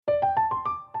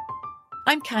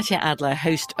I'm Katya Adler,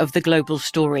 host of The Global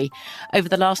Story. Over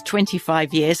the last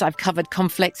 25 years, I've covered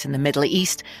conflicts in the Middle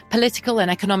East, political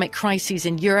and economic crises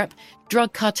in Europe,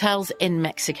 drug cartels in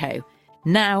Mexico.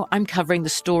 Now I'm covering the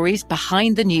stories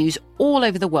behind the news all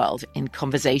over the world in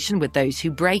conversation with those who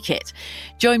break it.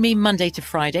 Join me Monday to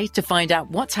Friday to find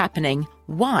out what's happening,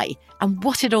 why, and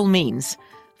what it all means.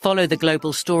 Follow The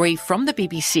Global Story from the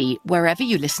BBC wherever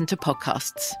you listen to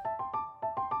podcasts.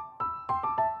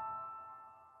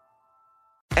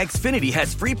 Xfinity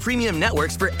has free premium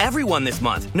networks for everyone this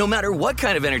month, no matter what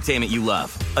kind of entertainment you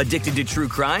love. Addicted to true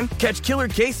crime? Catch killer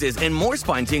cases and more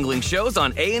spine-tingling shows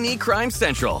on A&E Crime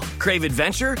Central. Crave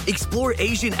adventure? Explore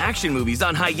Asian action movies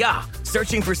on Hi-Ya.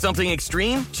 Searching for something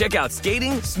extreme? Check out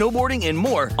skating, snowboarding, and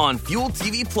more on Fuel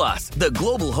TV Plus, the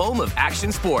global home of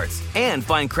action sports. And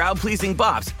find crowd-pleasing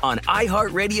bops on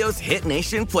iHeartRadio's Hit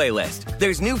Nation playlist.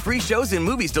 There's new free shows and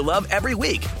movies to love every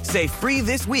week. Say free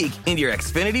this week in your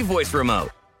Xfinity voice remote.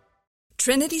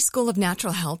 Trinity School of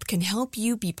Natural Health can help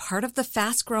you be part of the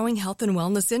fast-growing health and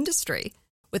wellness industry.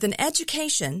 With an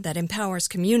education that empowers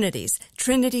communities,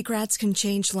 Trinity grads can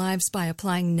change lives by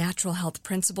applying natural health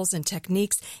principles and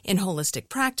techniques in holistic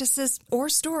practices or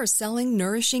stores selling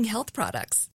nourishing health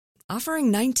products.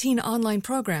 Offering 19 online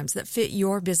programs that fit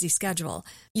your busy schedule,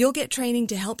 you'll get training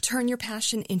to help turn your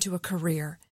passion into a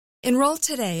career. Enroll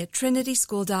today at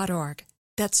trinityschool.org.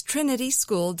 That's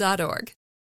trinityschool.org.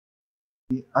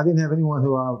 I didn't have anyone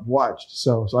who I watched,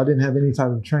 so I didn't have any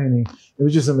type of training. It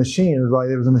was just a machine. It was like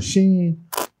there was a machine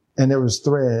and there was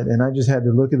thread, and I just had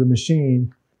to look at the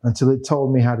machine until it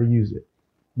told me how to use it.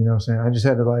 You know what I'm saying? I just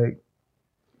had to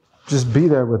just be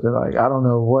there with it. Like, I don't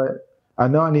know what, I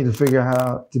know I need to figure out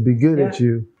how to be good at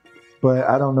you, but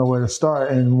I don't know where to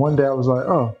start. And one day I was like,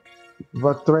 oh, if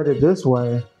I thread it this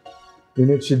way, then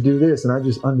it should do this. And I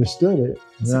just understood it.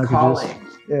 It's a calling.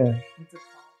 Yeah.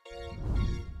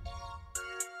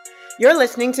 You're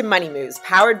listening to Money Moves,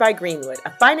 powered by Greenwood,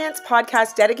 a finance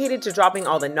podcast dedicated to dropping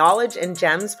all the knowledge and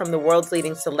gems from the world's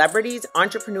leading celebrities,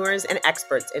 entrepreneurs, and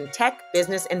experts in tech,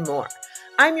 business, and more.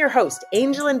 I'm your host,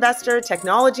 angel investor,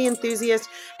 technology enthusiast,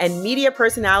 and media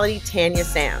personality Tanya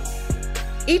Sam.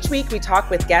 Each week, we talk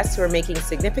with guests who are making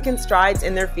significant strides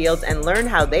in their fields and learn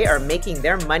how they are making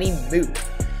their money move.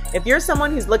 If you're someone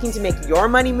who's looking to make your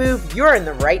money move, you're in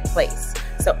the right place.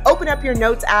 So open up your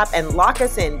notes app and lock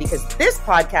us in, because this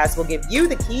podcast will give you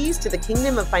the keys to the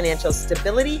kingdom of financial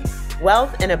stability,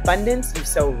 wealth, and abundance you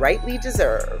so rightly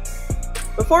deserve.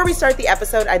 Before we start the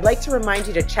episode, I'd like to remind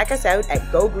you to check us out at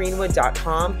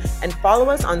gogreenwood.com and follow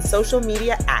us on social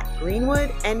media at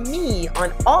Greenwood, and me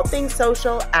on all things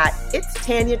social at It's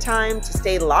Tanya Time to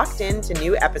stay locked into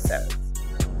new episodes.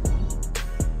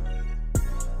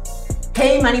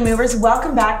 Hey, Money Movers,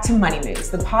 welcome back to Money Moves,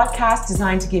 the podcast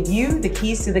designed to give you the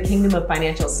keys to the kingdom of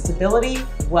financial stability,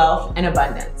 wealth, and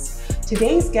abundance.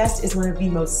 Today's guest is one of the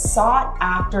most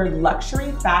sought-after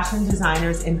luxury fashion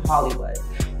designers in Hollywood.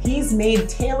 He's made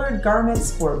tailored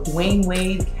garments for Dwayne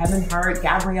Wade, Kevin Hart,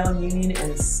 Gabrielle Union,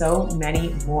 and so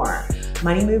many more.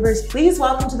 Money Movers, please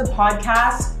welcome to the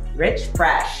podcast, Rich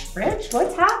Fresh. Rich,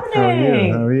 what's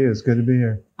happening? How are you? It's good to be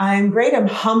here. I'm great. I'm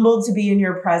humbled to be in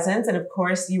your presence. And of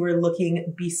course, you were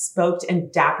looking bespoke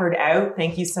and dappered out.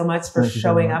 Thank you so much for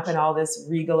showing up in all this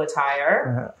regal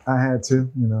attire. I had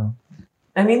to, you know.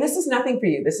 I mean, this is nothing for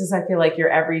you. This is, I feel like, your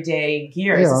everyday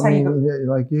gear. Yeah, I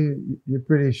mean, you're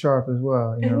pretty sharp as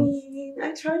well. You know? I mean,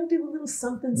 I try to do a little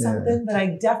something, but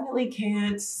I definitely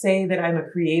can't say that I'm a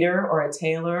creator or a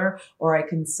tailor or I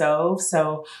can sew.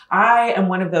 So I am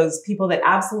one of those people that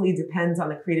absolutely depends on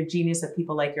the creative genius of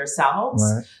people like yourselves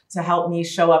to help me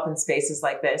show up in spaces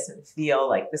like this and feel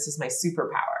like this is my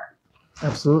superpower.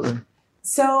 Absolutely.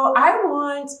 So I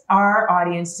want our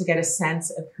audience to get a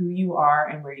sense of who you are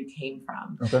and where you came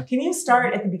from. Okay. Can you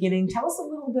start at the beginning? Tell us a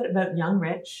little bit about Young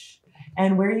Rich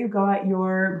and where you got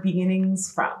your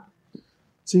beginnings from.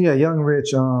 So yeah, Young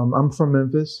Rich, I'm from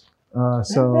Memphis.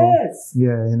 Memphis.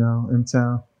 Yeah, you know, in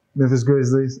town, Memphis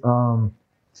Grizzlies.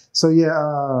 So yeah,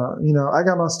 I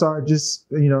got my start just,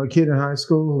 a kid in high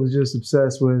school who was just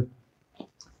obsessed with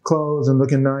clothes and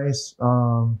looking nice.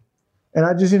 And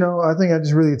I just, I think I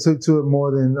just really took to it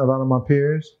more than a lot of my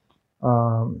peers.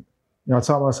 I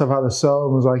taught myself how to sew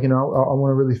and was like, I want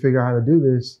to really figure out how to do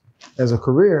this as a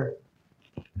career.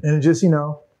 And it just,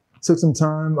 took some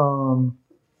time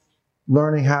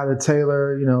learning how to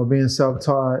tailor, being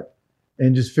self-taught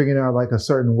and just figuring out like a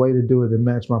certain way to do it that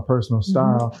matched my personal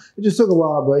style. Mm-hmm. It just took a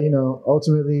while, but,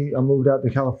 ultimately I moved out to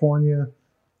California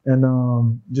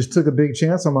and just took a big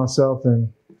chance on myself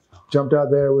and jumped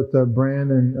out there with a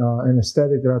brand and an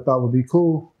aesthetic that I thought would be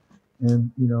cool.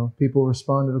 And, people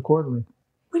responded accordingly.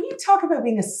 When you talk about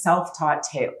being a self-taught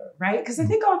tailor, right? Because I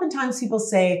think oftentimes people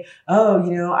say, oh,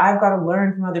 you know, I've got to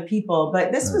learn from other people.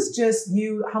 But this was just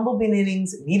you, humble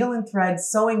beginnings, needle and thread,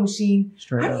 sewing machine.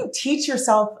 How do you teach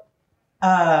yourself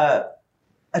a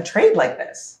trade like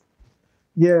this?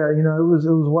 Yeah, you know, it was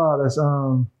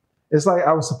wild. It's like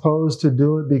I was supposed to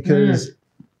do it because,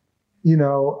 you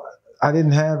know, I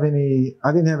didn't have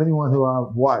anyone who I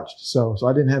watched. So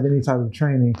I didn't have any type of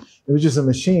training. It was just a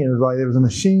machine. It was like, there was a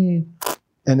machine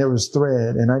and there was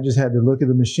thread. And I just had to look at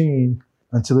the machine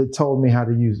until it told me how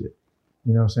to use it.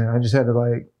 You know what I'm saying? I just had to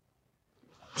like,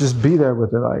 just be there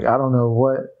with it. Like, I don't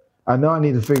know I know I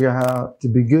need to figure out how to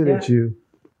be good at you,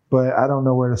 but I don't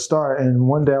know where to start. And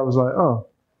one day I was like, oh,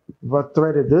 if I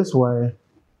thread it this way,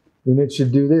 then it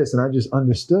should do this. And I just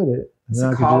understood it. And it's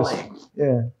a calling.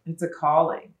 Yeah. It's a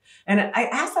calling. And I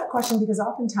ask that question because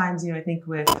oftentimes, you know, I think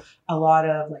with a lot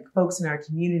of like folks in our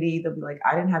community, they'll be like,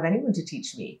 I didn't have anyone to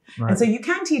teach me. Right. And so you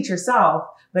can teach yourself,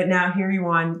 but now here you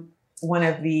are, one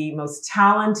of the most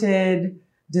talented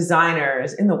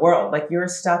designers in the world. Like your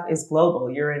stuff is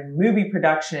global. You're in movie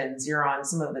productions. You're on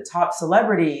some of the top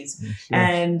celebrities. Yes.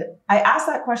 And I ask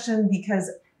that question because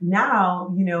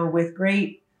now, you know, with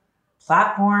great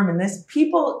platform and this,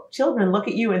 children look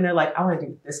at you and they're like, I want to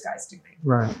do what this guy's doing.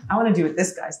 Right. I want to do what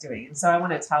this guy's doing. And so I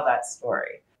want to tell that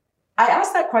story. I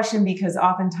ask that question because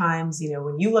oftentimes, you know,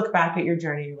 when you look back at your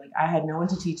journey, you're like, I had no one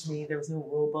to teach me. There was no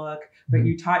rule book, but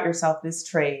you taught yourself this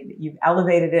trade. You've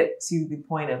elevated it to the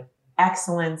point of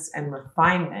excellence and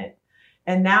refinement.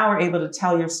 And now we're able to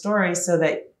tell your story so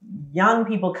that young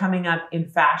people coming up in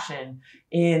fashion,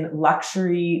 in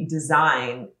luxury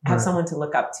design, have someone to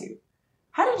look up to.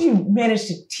 How did you manage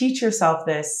to teach yourself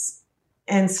this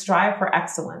and strive for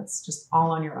excellence just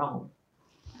all on your own?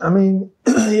 I mean,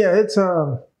 yeah, it's,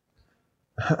 I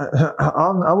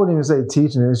wouldn't even say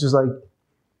teaching it. It's just like,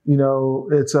 you know,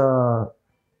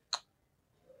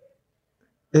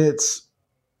 it's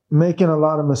making a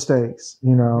lot of mistakes,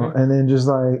 you know, and then just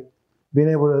like being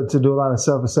able to do a lot of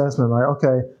self-assessment. Like,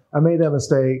 okay, I made that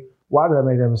mistake. Why did I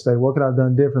make that mistake? What could I have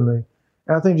done differently?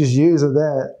 And I think just years of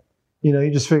that, you know,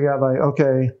 you just figure out like,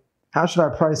 okay, how should I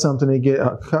price something to get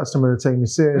a customer to take me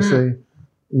seriously?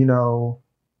 You know,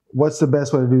 what's the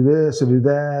best way to do this or do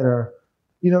that? Or,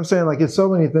 you know what I'm saying? Like, it's so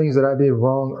many things that I did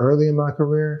wrong early in my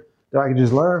career that I could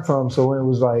just learn from. So when it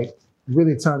was like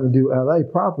really time to do LA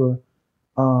proper,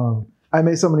 I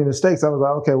made so many mistakes. I was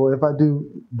like, okay, well, if I do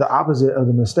the opposite of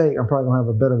the mistake, I'm probably gonna have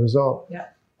a better result. Yeah.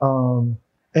 And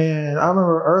I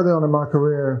remember early on in my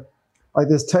career, like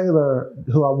this tailor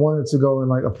who I wanted to go and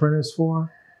like apprentice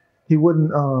for, he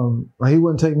wouldn't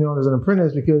take me on as an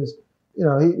apprentice because, you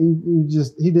know,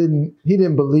 he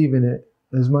didn't believe in it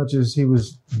as much as he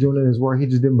was doing in his work. He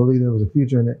just didn't believe there was a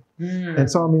future in it.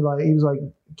 And told me like, he was like,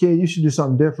 kid, you should do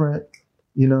something different.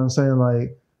 You know what I'm saying?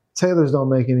 Like, tailors don't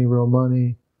make any real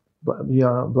money, but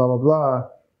yeah, blah, blah, blah.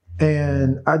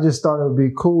 And I just thought it would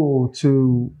be cool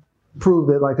to prove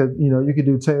that like you could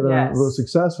do tailoring real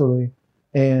successfully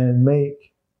and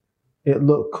make it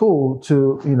look cool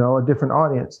to, you know, a different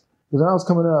audience. Because when I was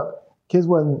coming up, kids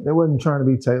wasn't trying to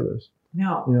be tailors.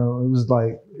 No. You know, it was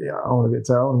like, yeah, I want to be a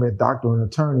tailor. I want to be a doctor or an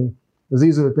attorney. Because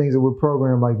these are the things that we're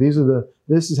programmed. Like, this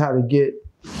is how to get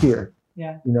here.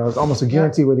 Yeah. You know, it's almost a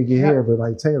guaranteed way to get here, but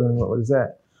like tailoring, what is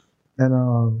that? And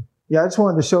I just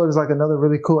wanted to show it as like another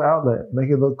really cool outlet, make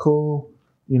it look cool,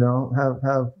 you know,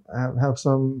 have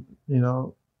some, you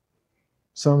know,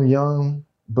 some young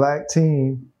Black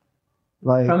teen,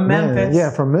 like from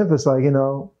Memphis. From Memphis. Like, you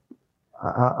know,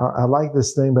 I like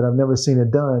this thing, but I've never seen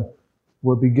it done.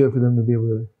 Would be good for them to be able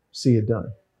to see it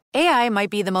done. AI might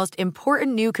be the most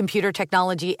important new computer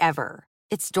technology ever.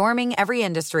 It's storming every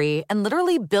industry, and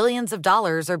literally billions of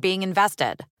dollars are being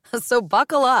invested. So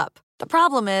buckle up. The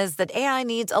problem is that AI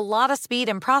needs a lot of speed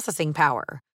and processing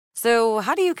power. So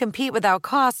how do you compete without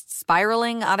costs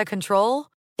spiraling out of control?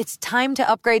 It's time to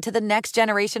upgrade to the next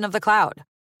generation of the cloud.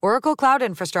 Oracle Cloud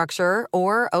Infrastructure,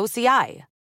 or OCI.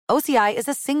 OCI is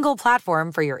a single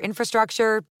platform for your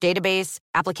infrastructure, database,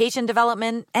 application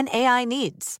development, and AI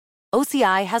needs.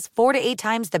 OCI has 4 to 8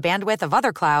 times the bandwidth of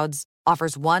other clouds,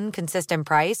 offers one consistent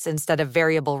price instead of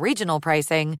variable regional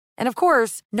pricing, and of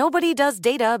course, nobody does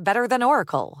data better than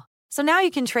Oracle. So now you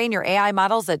can train your AI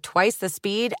models at twice the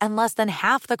speed and less than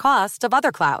half the cost of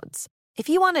other clouds. If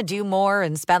you want to do more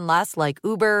and spend less like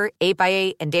Uber,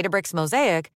 8x8, and Databricks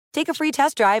Mosaic, take a free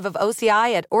test drive of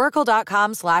OCI at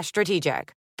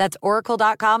oracle.com/strategic. That's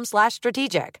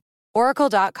oracle.com/strategic.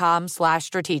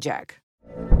 Oracle.com/strategic.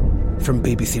 From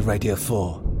BBC Radio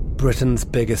 4, Britain's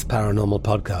biggest paranormal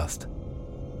podcast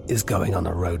is going on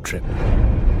a road trip.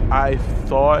 I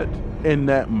thought in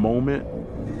that moment,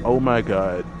 oh my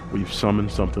God, We've summoned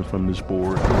something from this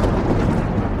board.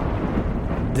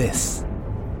 This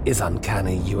is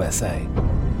Uncanny USA.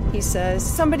 He says,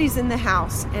 somebody's in the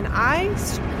house, and I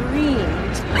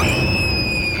screamed.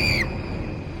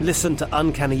 Listen to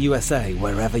Uncanny USA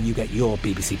wherever you get your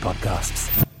BBC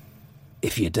podcasts,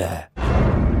 if you dare.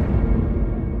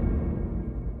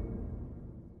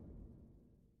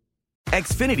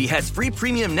 Xfinity has free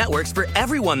premium networks for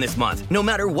everyone this month, no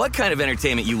matter what kind of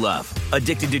entertainment you love.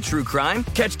 Addicted to true crime?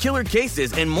 Catch killer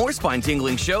cases and more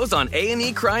spine-tingling shows on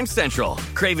A&E Crime Central.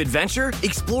 Crave adventure?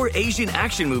 Explore Asian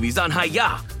action movies on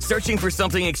Hi-YAH. Searching for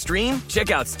something extreme?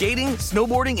 Check out skating,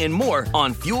 snowboarding, and more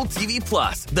on Fuel TV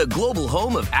Plus, the global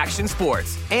home of action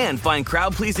sports. And find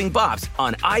crowd-pleasing bops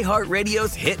on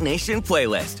iHeartRadio's Hit Nation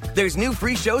playlist. There's new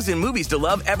free shows and movies to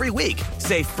love every week.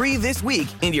 Say free this week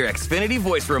in your Xfinity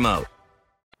voice remote.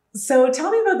 So tell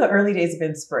me about the early days of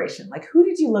inspiration. Like, who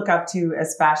did you look up to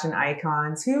as fashion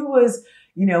icons? Who was,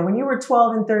 when you were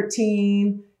 12 and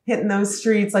 13, hitting those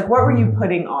streets, like what were you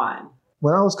putting on?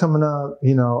 When I was coming up,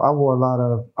 I wore a lot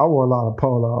of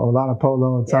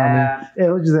polo and Tommy. Yeah. It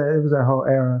was that whole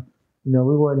era.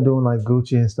 We wasn't doing like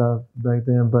Gucci and stuff back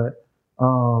then, but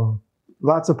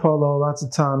lots of polo, lots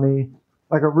of Tommy,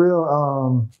 like a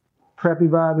real preppy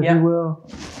vibe, if you will.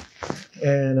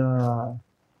 And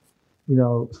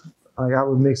like I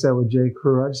would mix that with J.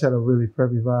 Crew. I just had a really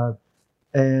preppy vibe,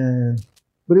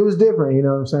 but it was different. You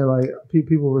know what I'm saying? Like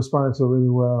people responded to it really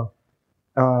well.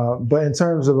 But in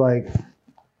terms of like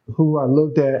who I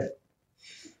looked at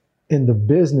in the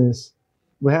business,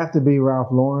 would have to be Ralph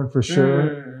Lauren for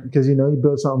sure, because he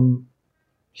built something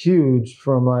huge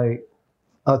from like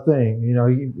a thing.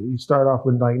 He started off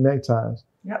with like neckties,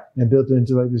 and built it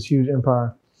into like this huge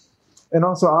empire. And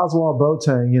also Oswald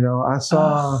Boateng. I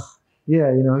saw.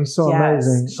 Yeah, he's so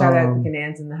amazing. Shout out the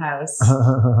Ganans in the house.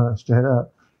 Straight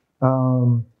up.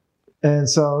 And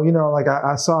so, like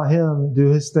I saw him do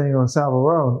his thing on Savile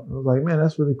Row. I was like, man,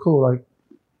 that's really cool. Like,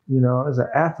 as an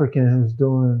African who's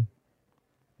doing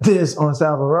this on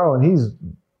Savile Row and he's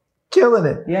killing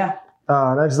it. Yeah.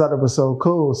 And I just thought it was so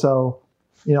cool. So,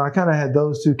 I kind of had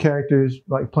those two characters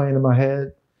like playing in my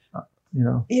head.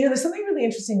 There's something really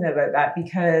interesting about that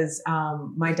because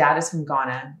my dad is from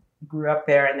Ghana. Grew up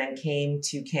there and then came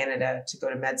to Canada to go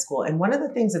to med school. And one of the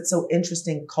things that's so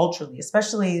interesting culturally,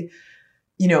 especially,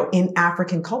 in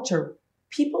African culture,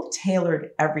 people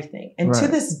tailored everything. And to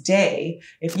this day,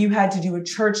 if you had to do a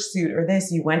church suit or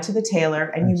this, you went to the tailor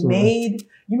and you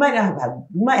might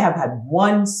have had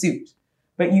one suit,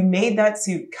 but you made that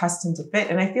suit custom to fit.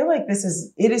 And I feel like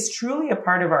it is truly a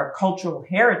part of our cultural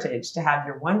heritage to have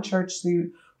your one church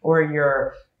suit or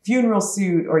your funeral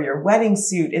suit or your wedding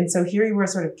suit. And so here you were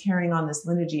sort of carrying on this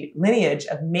lineage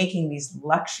of making these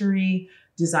luxury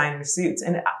designer suits.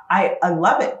 And I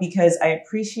love it because I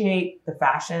appreciate the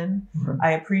fashion.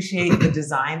 I appreciate the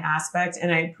design aspect.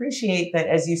 And I appreciate that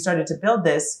as you started to build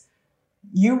this,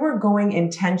 you were going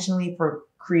intentionally for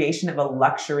creation of a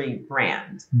luxury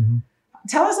brand.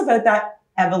 Tell us about that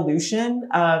evolution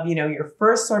of, your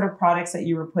first sort of products that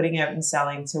you were putting out and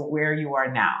selling to where you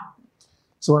are now.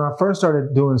 So when I first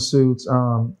started doing suits,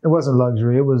 it wasn't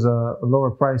luxury. It was a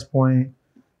lower price point,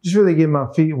 just really getting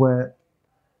my feet wet.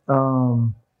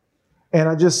 And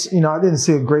I just, I didn't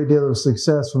see a great deal of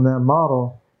success from that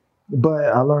model, but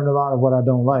I learned a lot of what I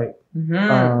don't like.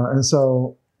 And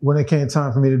so when it came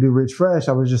time for me to do Rich Fresh,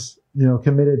 I was just,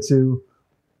 committed to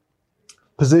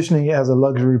positioning it as a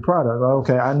luxury product. Like,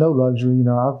 okay, I know luxury,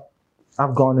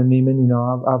 I've gone to Neiman,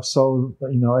 I've sold, at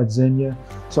Zegna.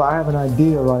 So I have an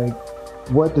idea like,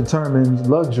 what determines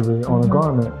luxury on a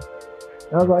garment.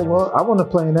 And I was like, well, I want to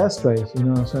play in that space. You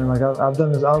know what I'm saying? Like I've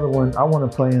done this other one. I want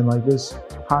to play in like this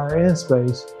higher end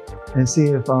space and see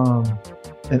if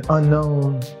an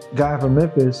unknown guy from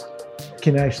Memphis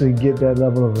can actually get that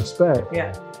level of respect.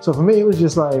 Yeah. So for me, it was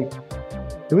just a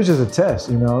test,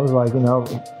 It was like,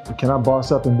 can I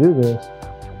boss up and do this?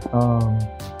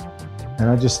 And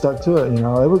I just stuck to it,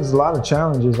 It was a lot of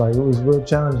challenges. Like it was real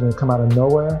challenging to come out of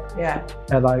nowhere. Yeah.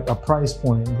 At like a price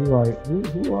point. You're like,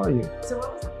 who are you?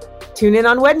 Tune in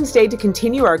on Wednesday to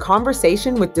continue our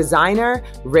conversation with designer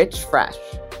Rich Fresh.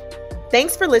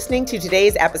 Thanks for listening to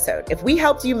today's episode. If we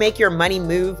helped you make your money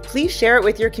move, please share it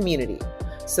with your community.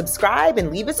 Subscribe and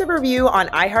leave us a review on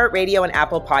iHeartRadio and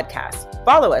Apple Podcasts.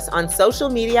 Follow us on social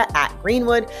media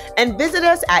 @Greenwood and visit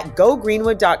us at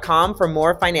gogreenwood.com for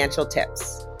more financial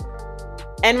tips.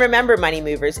 And remember, money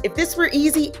movers, if this were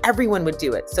easy, everyone would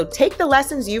do it. So take the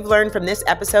lessons you've learned from this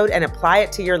episode and apply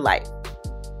it to your life.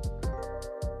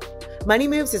 Money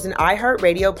Moves is an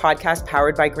iHeartRadio podcast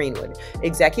powered by Greenwood,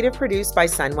 executive produced by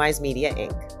Sunwise Media,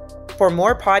 Inc. For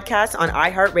more podcasts on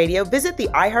iHeartRadio, visit the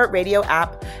iHeartRadio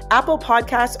app, Apple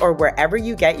Podcasts, or wherever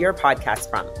you get your podcasts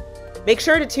from. Make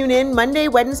sure to tune in Monday,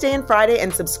 Wednesday, and Friday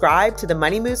and subscribe to the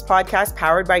Money Moves podcast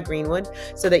powered by Greenwood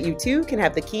so that you too can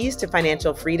have the keys to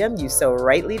financial freedom you so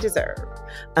rightly deserve.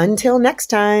 Until next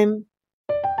time.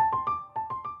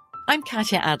 I'm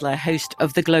Katya Adler, host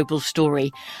of The Global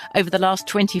Story. Over the last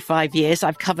 25 years,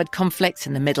 I've covered conflicts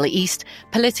in the Middle East,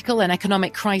 political and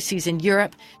economic crises in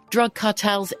Europe, drug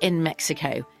cartels in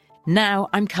Mexico. Now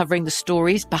I'm covering the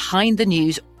stories behind the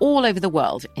news all over the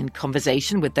world in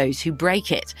conversation with those who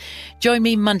break it. Join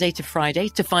me Monday to Friday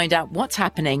to find out what's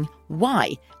happening,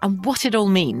 why, and what it all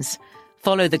means.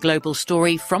 Follow The Global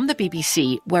Story from the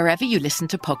BBC wherever you listen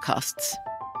to podcasts.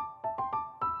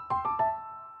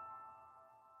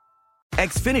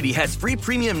 Xfinity has free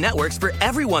premium networks for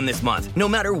everyone this month, no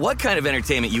matter what kind of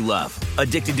entertainment you love.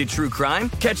 Addicted to true crime?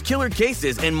 Catch killer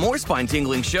cases and more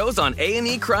spine-tingling shows on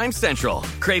A&E Crime Central.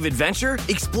 Crave adventure?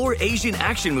 Explore Asian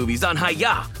action movies on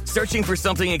Hi-Ya. Searching for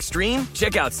something extreme?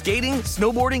 Check out skating,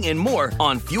 snowboarding, and more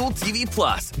on Fuel TV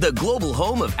Plus, the global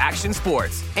home of action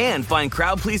sports. And find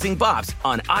crowd-pleasing bops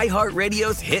on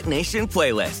iHeartRadio's Hit Nation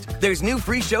playlist. There's new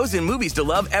free shows and movies to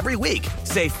love every week.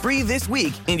 Say free this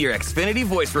week in your Xfinity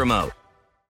voice remote.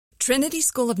 Trinity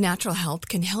School of Natural Health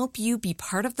can help you be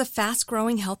part of the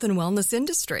fast-growing health and wellness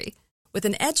industry. With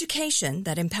an education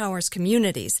that empowers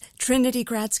communities, Trinity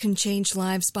grads can change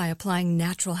lives by applying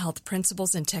natural health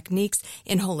principles and techniques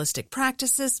in holistic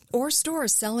practices or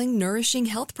stores selling nourishing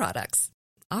health products.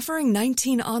 Offering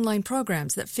 19 online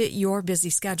programs that fit your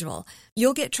busy schedule,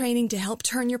 you'll get training to help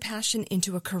turn your passion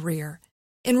into a career.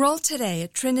 Enroll today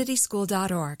at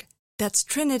trinityschool.org. That's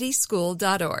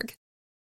trinityschool.org.